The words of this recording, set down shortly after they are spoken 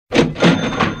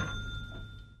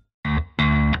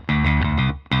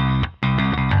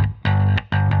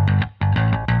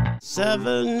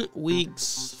7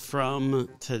 weeks from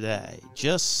today,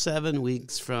 just 7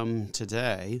 weeks from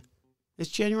today, it's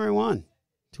January 1,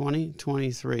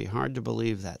 2023. Hard to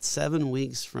believe that. 7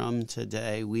 weeks from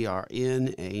today, we are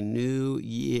in a new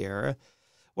year.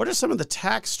 What are some of the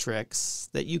tax tricks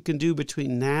that you can do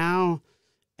between now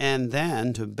and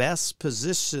then to best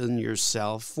position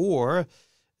yourself for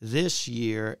this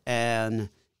year and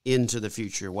into the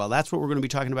future? Well, that's what we're going to be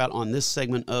talking about on this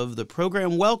segment of the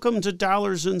program. Welcome to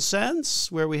Dollars and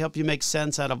Cents, where we help you make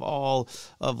sense out of all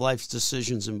of life's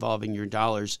decisions involving your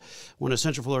dollars. One of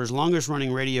Central Florida's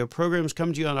longest-running radio programs,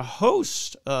 come to you on a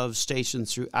host of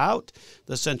stations throughout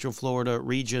the Central Florida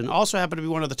region. Also happen to be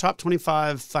one of the top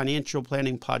 25 financial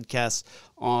planning podcasts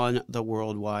on the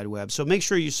World Wide Web. So make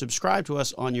sure you subscribe to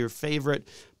us on your favorite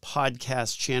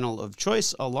podcast channel of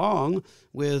choice, along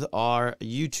with our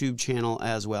YouTube channel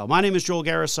as well. My name is Joel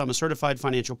Garris. I'm a certified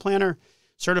financial planner,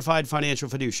 certified financial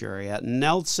fiduciary at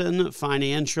Nelson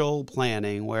Financial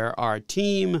Planning, where our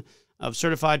team of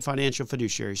certified financial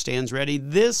fiduciaries stands ready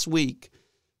this week,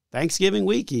 Thanksgiving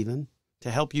week even,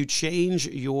 to help you change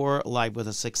your life with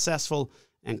a successful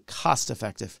and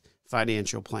cost-effective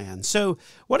financial plan. So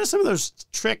what are some of those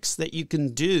tricks that you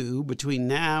can do between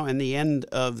now and the end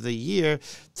of the year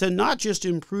to not just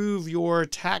improve your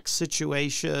tax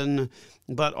situation,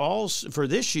 but also for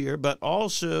this year, but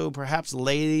also perhaps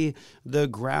lay the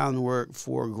groundwork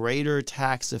for greater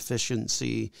tax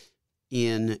efficiency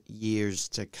in years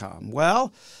to come?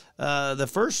 Well, the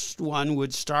first one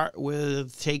would start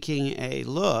with taking a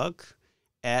look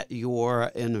at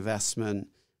your investment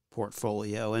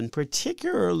portfolio, and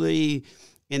particularly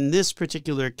in this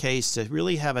particular case, to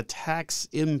really have a tax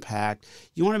impact,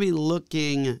 you want to be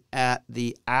looking at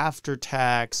the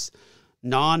after-tax,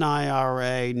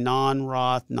 non-IRA,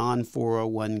 non-Roth,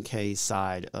 non-401k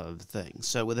side of things.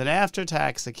 So with an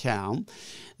after-tax account,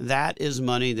 that is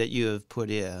money that you have put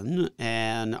in,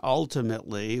 and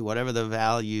ultimately, whatever the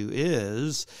value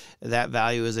is, that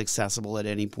value is accessible at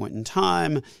any point in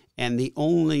time. And the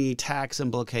only tax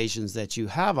implications that you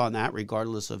have on that,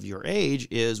 regardless of your age,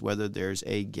 is whether there's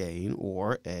a gain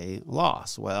or a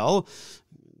loss. Well,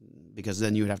 because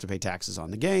then you would have to pay taxes on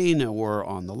the gain or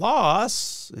on the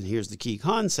loss. And here's the key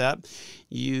concept.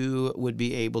 You would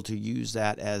be able to use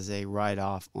that as a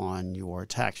write-off on your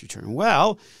tax return.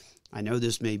 Well, I know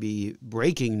this may be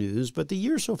breaking news, but the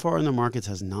year so far in the markets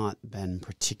has not been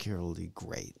particularly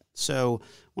great. So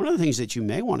one of the things that you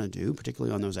may want to do,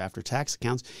 particularly on those after-tax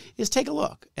accounts, is take a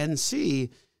look and see,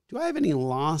 do I have any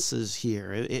losses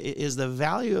here? Is the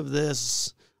value of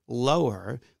this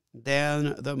lower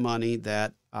than the money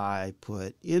that I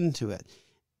put into it?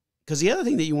 Because the other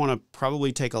thing that you want to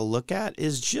probably take a look at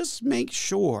is just make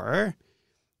sure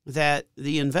that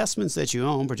the investments that you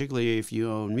own, particularly if you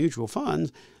own mutual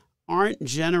funds, aren't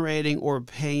generating or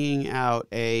paying out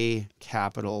a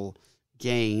capital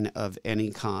gain of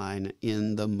any kind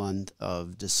in the month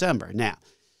of December. Now,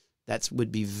 that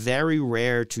would be very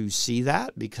rare to see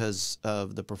that because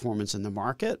of the performance in the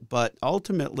market, but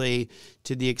ultimately,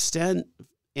 to the extent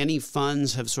any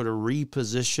funds have sort of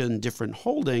repositioned different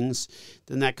holdings,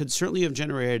 then that could certainly have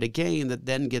generated a gain that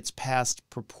then gets passed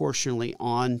proportionally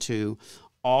on to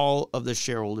all of the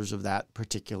shareholders of that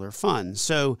particular fund.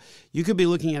 So you could be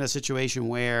looking at a situation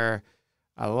where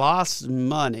I lost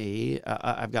money,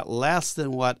 I've got less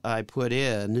than what I put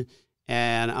in,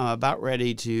 and I'm about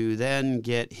ready to then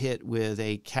get hit with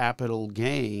a capital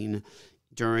gain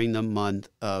during the month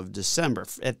of December.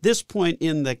 At this point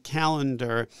in the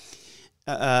calendar,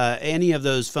 any of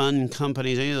those fund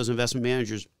companies, any of those investment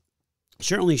managers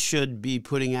certainly should be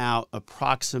putting out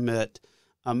approximate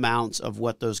amounts of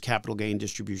what those capital gain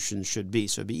distributions should be.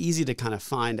 So it'd be easy to kind of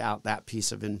find out that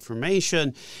piece of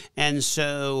information. And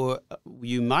so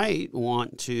you might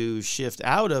want to shift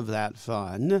out of that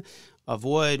fund,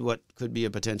 avoid what could be a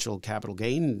potential capital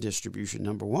gain distribution,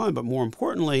 number one. But more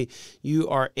importantly, you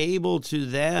are able to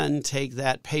then take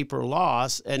that paper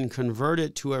loss and convert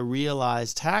it to a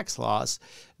realized tax loss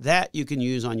that you can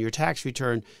use on your tax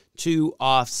return to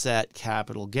offset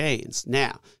capital gains.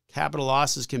 Now, capital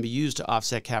losses can be used to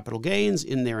offset capital gains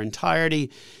in their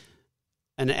entirety.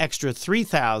 An extra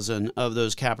 $3,000 of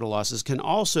those capital losses can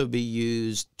also be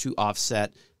used to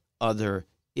offset other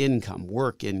income,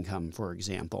 work income, for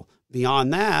example.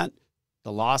 Beyond that,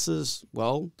 The losses,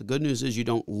 well, the good news is you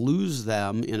don't lose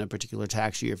them in a particular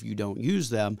tax year if you don't use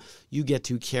them. You get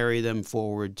to carry them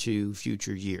forward to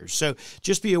future years. So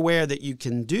just be aware that you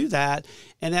can do that,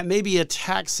 and that may be a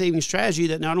tax-saving strategy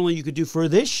that not only you could do for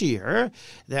this year,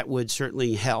 that would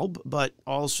certainly help, but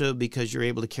also because you're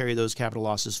able to carry those capital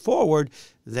losses forward,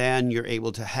 then you're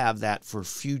able to have that for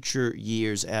future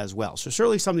years as well. So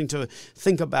certainly something to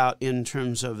think about in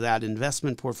terms of that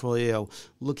investment portfolio,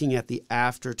 looking at the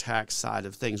after-tax side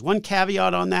of things. One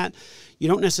caveat on that, you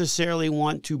don't necessarily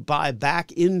want to buy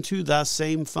back into the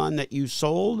same fund that you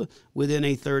sold within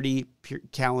a 30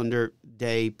 calendar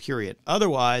day period.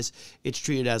 Otherwise, it's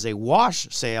treated as a wash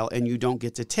sale and you don't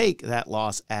get to take that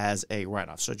loss as a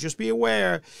write-off. So just be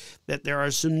aware that there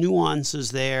are some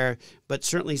nuances there, but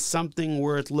certainly something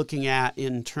worth looking at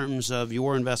in terms of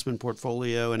your investment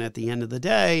portfolio. And at the end of the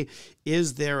day,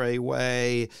 is there a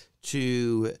way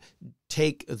to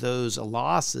take those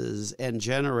losses and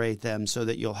generate them so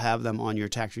that you'll have them on your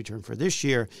tax return for this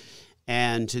year?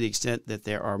 And to the extent that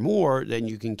there are more, then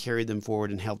you can carry them forward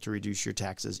and help to reduce your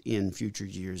taxes in future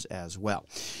years as well.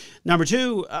 Number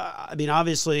two,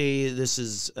 obviously, this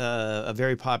is a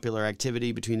very popular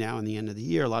activity between now and the end of the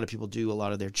year. A lot of people do a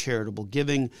lot of their charitable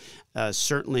giving.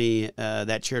 Certainly,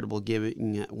 that charitable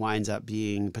giving winds up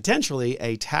being potentially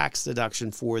a tax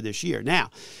deduction for this year. Now,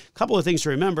 a couple of things to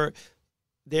remember.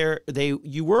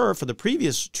 You were, for the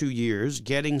previous 2 years,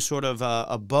 getting sort of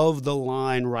above the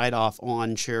line write-off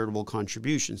on charitable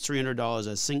contributions,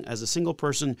 $300 as a single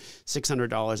person,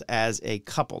 $600 as a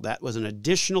couple. That was an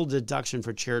additional deduction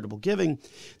for charitable giving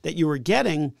that you were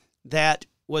getting that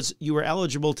you were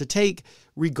eligible to take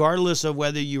regardless of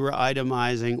whether you were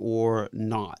itemizing or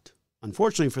not.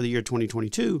 Unfortunately, for the year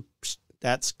 2022,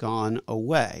 that's gone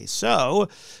away. So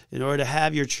in order to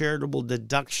have your charitable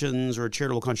deductions or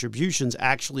charitable contributions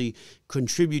actually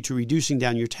contribute to reducing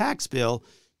down your tax bill,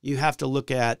 you have to look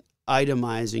at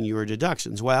itemizing your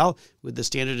deductions. Well, with the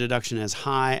standard deduction as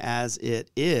high as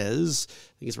it is, I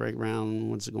think it's right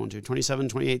around, what's it going to,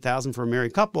 $28,000 for a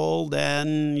married couple,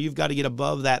 then you've got to get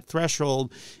above that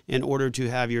threshold in order to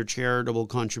have your charitable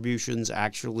contributions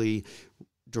actually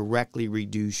directly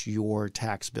reduce your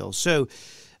tax bill. So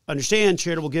understand,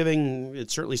 charitable giving,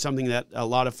 it's certainly something that a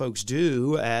lot of folks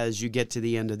do as you get to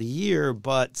the end of the year,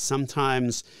 but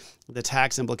sometimes the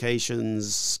tax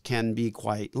implications can be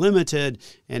quite limited.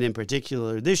 And in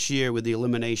particular, this year, with the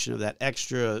elimination of that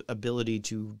extra ability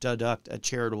to deduct a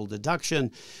charitable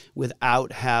deduction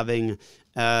without having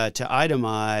to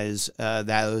itemize,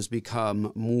 those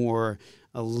become more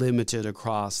limited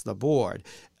across the board.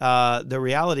 The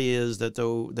reality is that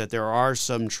there are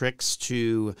some tricks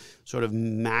to sort of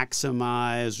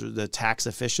maximize the tax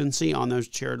efficiency on those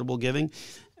charitable giving.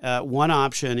 One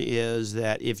option is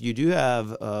that if you do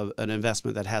have an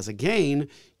investment that has a gain,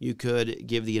 you could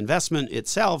give the investment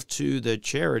itself to the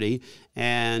charity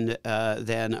and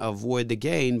then avoid the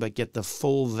gain, but get the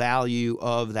full value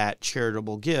of that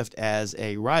charitable gift as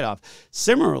a write-off.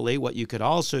 Similarly, what you could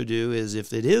also do is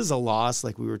if it is a loss,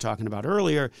 like we were talking about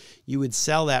earlier, you would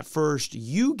sell that first,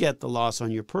 you get the loss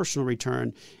on your personal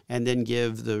return, and then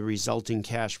give the resulting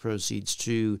cash proceeds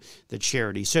to the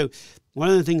charity. So one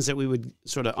of the things that we would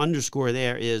sort of underscore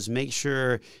there is make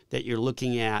sure that you're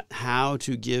looking at how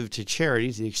to give to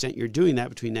charity, to the extent you're doing that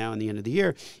between now and the end of the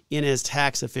year, in as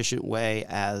tax efficient way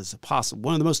as possible.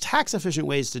 One of the most tax efficient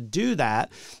ways to do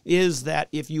that is that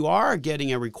if you are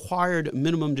getting a required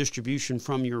minimum distribution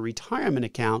from your retirement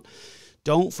account,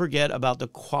 don't forget about the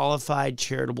qualified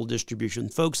charitable distribution.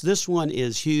 Folks, this one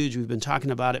is huge. We've been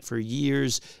talking about it for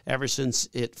years, ever since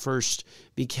it first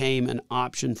became an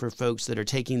option for folks that are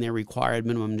taking their required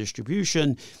minimum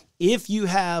distribution. If you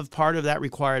have part of that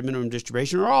required minimum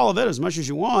distribution, or all of it, as much as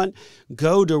you want,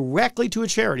 go directly to a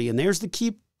charity. And there's the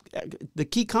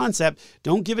key concept.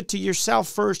 Don't give it to yourself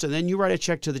first and then you write a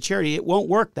check to the charity. It won't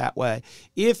work that way.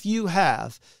 If you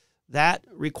have that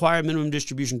required minimum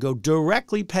distribution go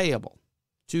directly payable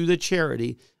to the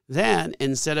charity, then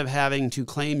instead of having to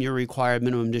claim your required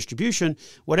minimum distribution,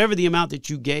 whatever the amount that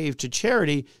you gave to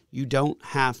charity, you don't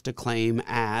have to claim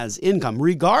as income,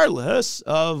 regardless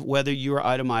of whether you are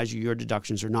itemizing your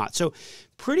deductions or not. So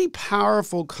pretty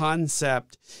powerful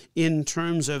concept in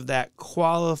terms of that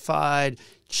qualified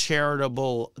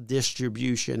charitable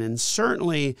distribution. And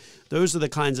certainly those are the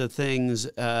kinds of things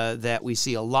that we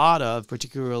see a lot of,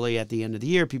 particularly at the end of the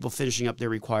year, people finishing up their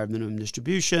required minimum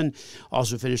distribution,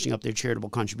 also finishing up their charitable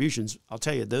contributions. I'll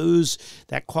tell you,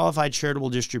 that qualified charitable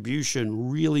distribution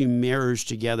really mirrors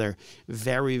together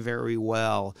very, very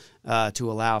well to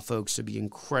allow folks to be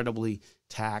incredibly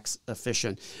tax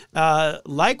efficient.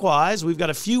 Likewise, we've got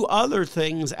a few other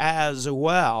things as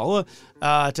well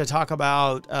to talk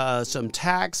about some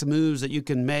tax moves that you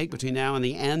can make between now and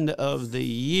the end of the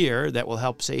year that will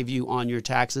help save you on your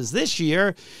taxes this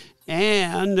year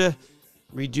and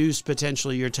reduce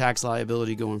potentially your tax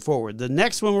liability going forward. The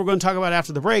next one we're going to talk about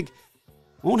after the break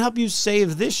won't help you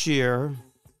save this year,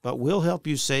 but will help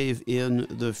you save in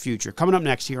the future. Coming up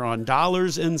next here on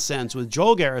Dollars and Cents with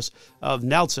Joel Garris of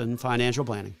Nelson Financial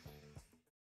Planning.